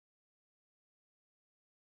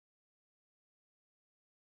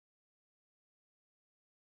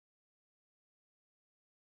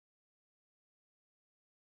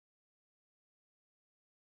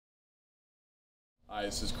Hi,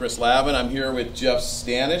 this is Chris Lavin. I'm here with Jeff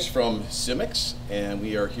Stanish from Simix, and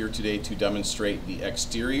we are here today to demonstrate the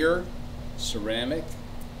exterior ceramic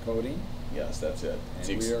coating. Yes, that's it.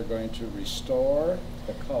 And we are going to restore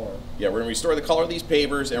the color. Yeah, we're going to restore the color of these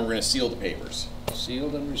pavers, and we're going to seal the pavers.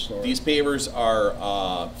 Sealed and restored. These pavers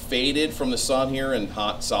are faded from the sun here in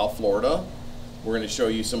hot South Florida. We're going to show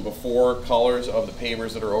you some before colors of the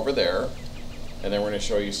pavers that are over there, and then we're going to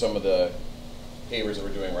show you some of the pavers that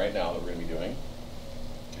we're doing right now that we're going to be doing.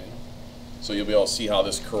 So you'll be able to see how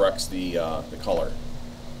this corrects the color.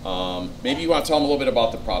 Maybe you want to tell them a little bit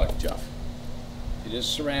about the product, Jeff. It is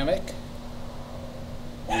ceramic.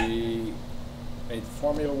 We made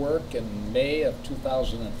formula work in May of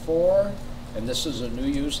 2004, and this is a new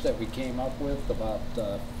use that we came up with about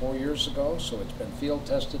 4 years ago, so it's been field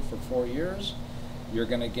tested for 4 years. You're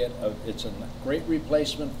going to get it's a great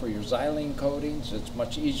replacement for your xylene coatings. It's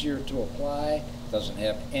much easier to apply, doesn't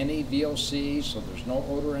have any VOC, so there's no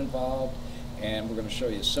odor involved. And we're going to show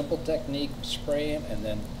you a simple technique of spraying and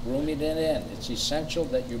then brooming it in. It's essential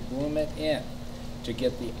that you broom it in to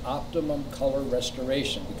get the optimum color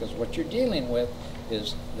restoration, because what you're dealing with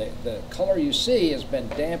is the color you see has been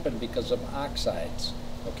dampened because of oxides.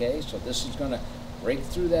 Okay, so this is going to break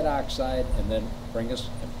through that oxide and then bring us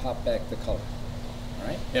and pop back the color. All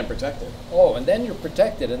right? And protect it. Oh, and then you're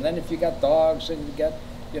protected. And then if you got dogs and you got,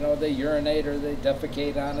 they urinate or they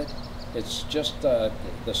defecate on it, it's just the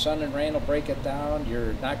sun and rain will break it down.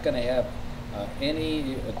 You're not going to have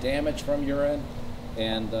any damage from urine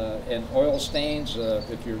and oil stains.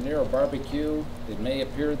 If you're near a barbecue, it may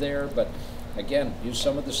appear there, but again, use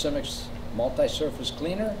some of the Simix multi-surface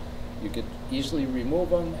cleaner. You could easily remove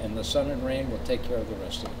them, and the sun and rain will take care of the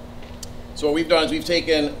rest of it. So what we've done is we've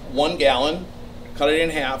taken 1 gallon, cut it in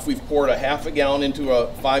half. We've poured a half a gallon into a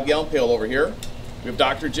 5-gallon pail over here. We have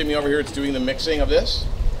Dr. Jimmy over here that's doing the mixing of this.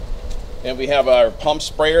 And we have our pump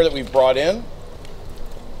sprayer that we've brought in.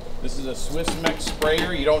 This is a Swiss Mix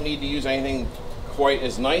sprayer. You don't need to use anything quite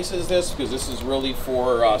as nice as this, because this is really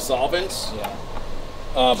for solvents. Yeah.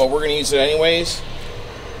 But we're going to use it anyways.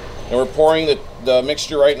 And we're pouring the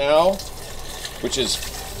mixture right now, which is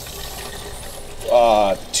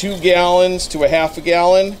 2 gallons to a half a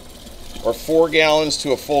gallon, or 4 gallons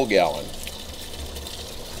to a full gallon.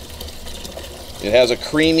 It has a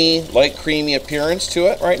creamy, light creamy appearance to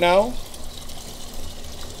it right now.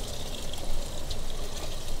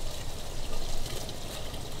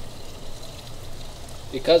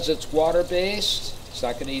 Because it's water-based, it's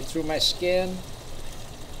not going to eat through my skin.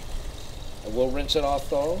 I will rinse it off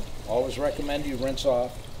though. Always recommend you rinse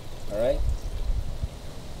off. All right?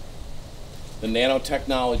 The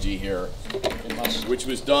nanotechnology here, which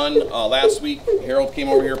was done last week. Harold came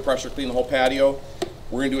over here, pressure cleaned the whole patio.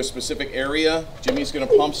 We're going to do a specific area. Jimmy's going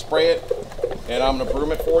to pump spray it, and I'm going to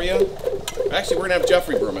broom it for you. Actually, we're going to have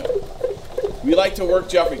Jeffrey broom it. We like to work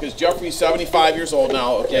Jeffrey because Jeffrey's 75 years old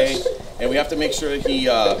now, okay? Yes. And we have to make sure that he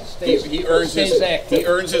earns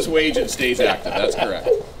his wage and stays active. That's correct.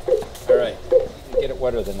 All right. Get it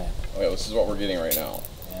wetter than that. Okay, this is what we're getting right now.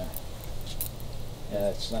 Yeah. Yeah,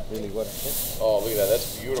 it's not really what I'm getting. Oh, look at that.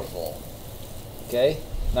 That's beautiful. Okay.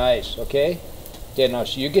 Nice. Okay. Okay. Now,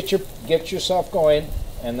 so you get yourself going,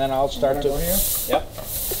 and then I'll start to. Go here? Yep.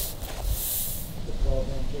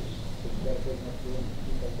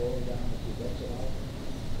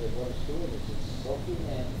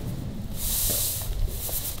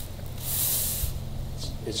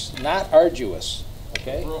 It's not arduous,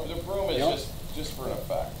 okay? The broom is just for an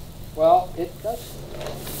effect. Well, it does.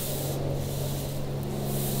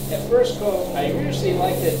 At first coat, I usually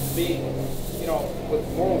like it to be, with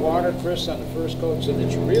more water, Chris, on the first coat, so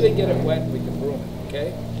that you really get it wet. We can broom it,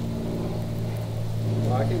 okay?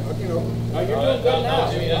 Well, I can open. No, you're doing good now.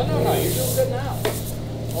 No, you're doing good now.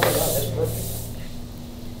 Oh my God, that's perfect.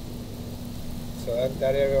 So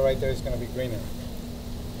that area right there is going to be greener.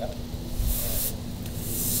 Yep.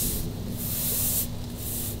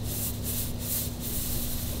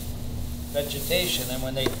 Vegetation, and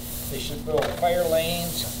when they should build fire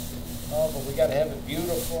lanes. Oh, but we got to have it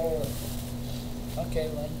beautiful. Okay,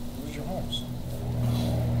 well, use your homes.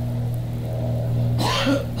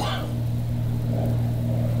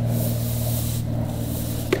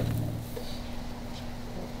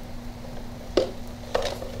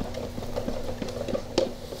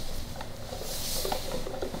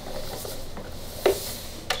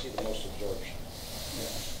 See the most absorption.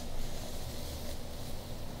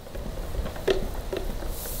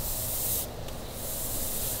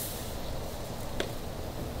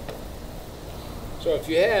 So if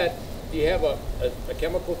you have a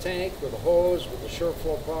chemical tank with a hose with a short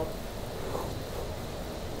flow pump,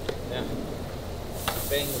 now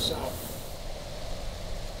bang this out.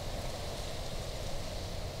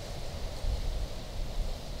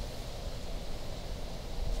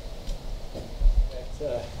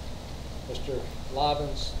 Mr.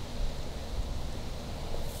 Lavin's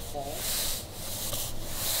home.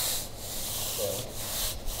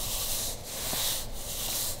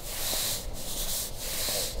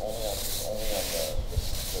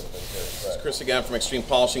 It's Chris again from Xtreme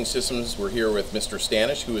Polishing Systems. We're here with Mr.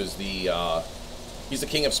 Stanish, who is he's the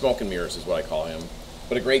king of smoke and mirrors, is what I call him.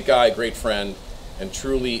 But a great guy, great friend, and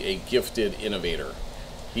truly a gifted innovator.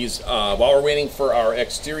 He's while we're waiting for our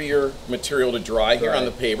exterior material to dry here on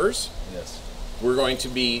the pavers. Yes. We're going to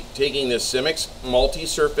be taking this Simix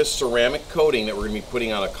multi-surface ceramic coating that we're going to be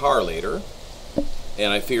putting on a car later.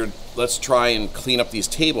 And I figured let's try and clean up these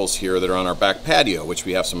tables here that are on our back patio, which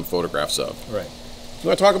we have some photographs of. Right. You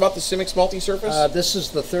want to talk about the Simix multi-surface? This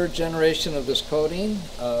is the third generation of this coating.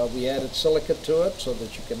 We added silicate to it so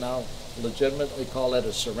that you can now legitimately call it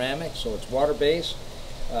a ceramic, so it's water-based.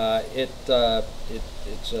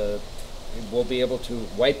 We'll be able to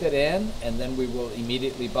wipe it in, and then we will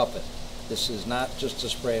immediately buff it. This is not just to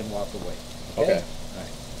spray and walk away. Okay. All right.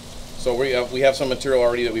 So we have some material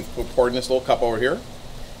already that we've poured in this little cup over here.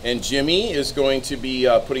 And Jimmy is going to be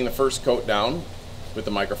putting the first coat down with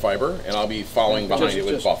the microfiber, and I'll be following behind it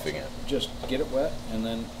with buffing it. Just get it wet, and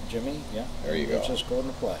then Jimmy, yeah. There you go. Just go and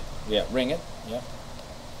apply. Yeah, ring it, yeah.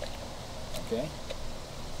 Okay,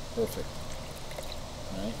 perfect.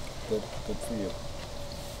 All right, good for you.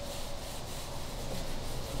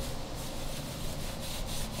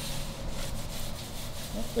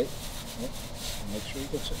 No, wait, make sure he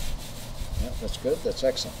gets it. Yeah, that's good, that's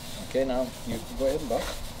excellent. Okay, now you can go ahead and buff.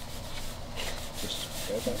 Just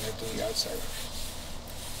go ahead and do the outside.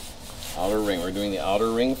 Outer ring. We're doing the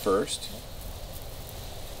outer ring first.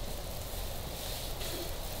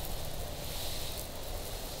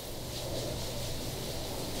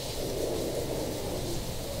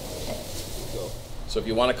 So if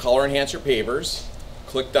you want to color enhance your pavers,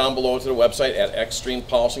 click down below to the website at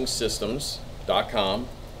xtremepolishingsystems.com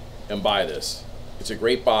and buy this. It's a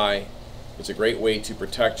great buy. It's a great way to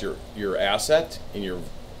protect your asset in your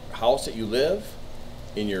house that you live,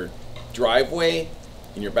 in your driveway,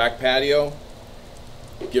 in your back patio.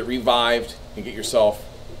 Get revived and get yourself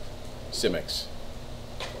Simix.